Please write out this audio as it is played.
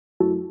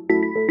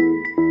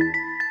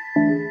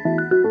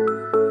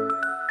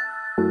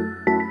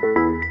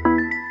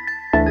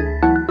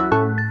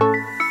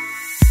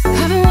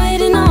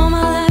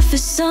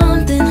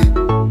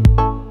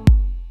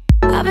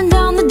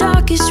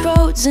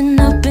floating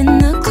up in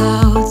the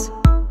clouds,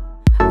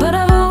 but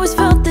I've always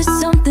felt that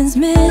something's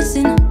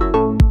missing.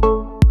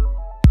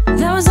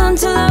 That was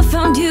until I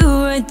found you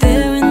right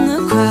there in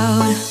the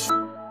crowd.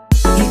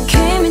 You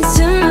came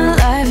into my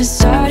life and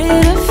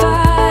started a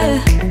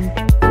fire.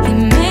 You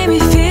made me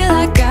feel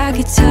like I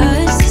could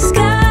touch the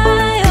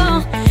sky.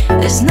 Oh,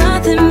 there's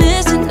nothing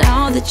missing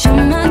now that you're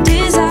my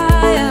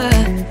desire.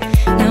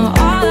 Now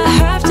all I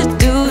have to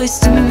do is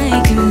to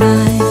make you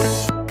mine.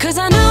 'Cause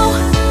I know,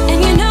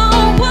 and you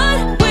know what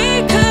we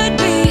could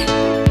be.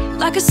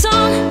 Like a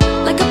song,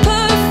 like a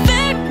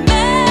perfect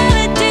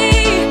melody.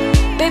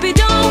 Baby,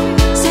 don't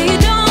say you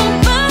don't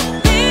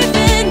believe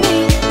in me,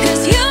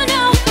 'cause you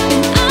know,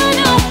 and I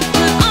know,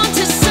 we're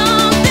onto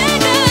something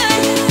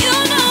good. You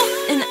know,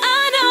 and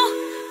I know,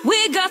 we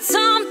got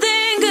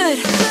something good.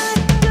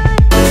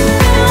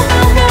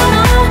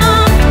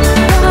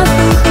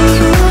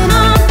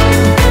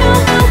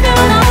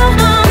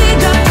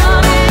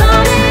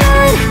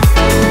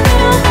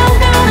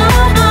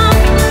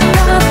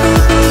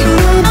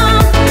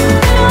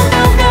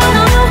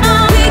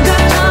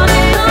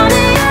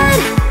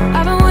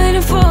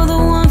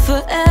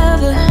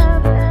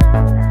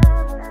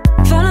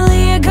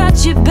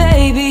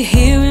 Baby,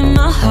 here in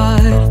my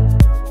heart.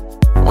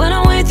 When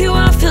I'm with you,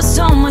 I feel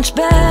so much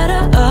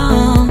better.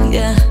 Oh,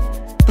 yeah.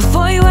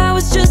 Before you, I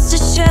was just a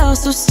shell,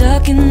 so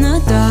stuck in the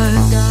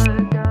dark.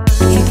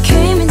 You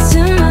came into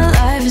my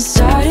life and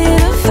started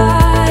a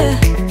fire.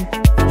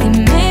 You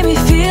made me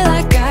feel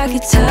like I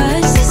could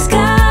touch the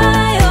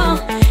sky. Oh,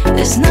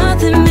 there's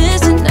nothing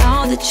missing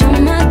now that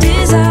you're my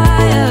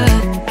desire.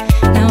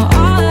 Now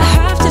all I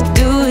have to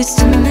do is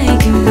to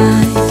make you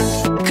mine.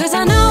 'Cause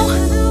I know,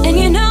 and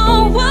you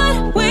know what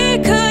we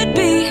could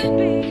be.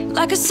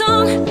 Like a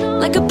song,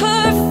 like a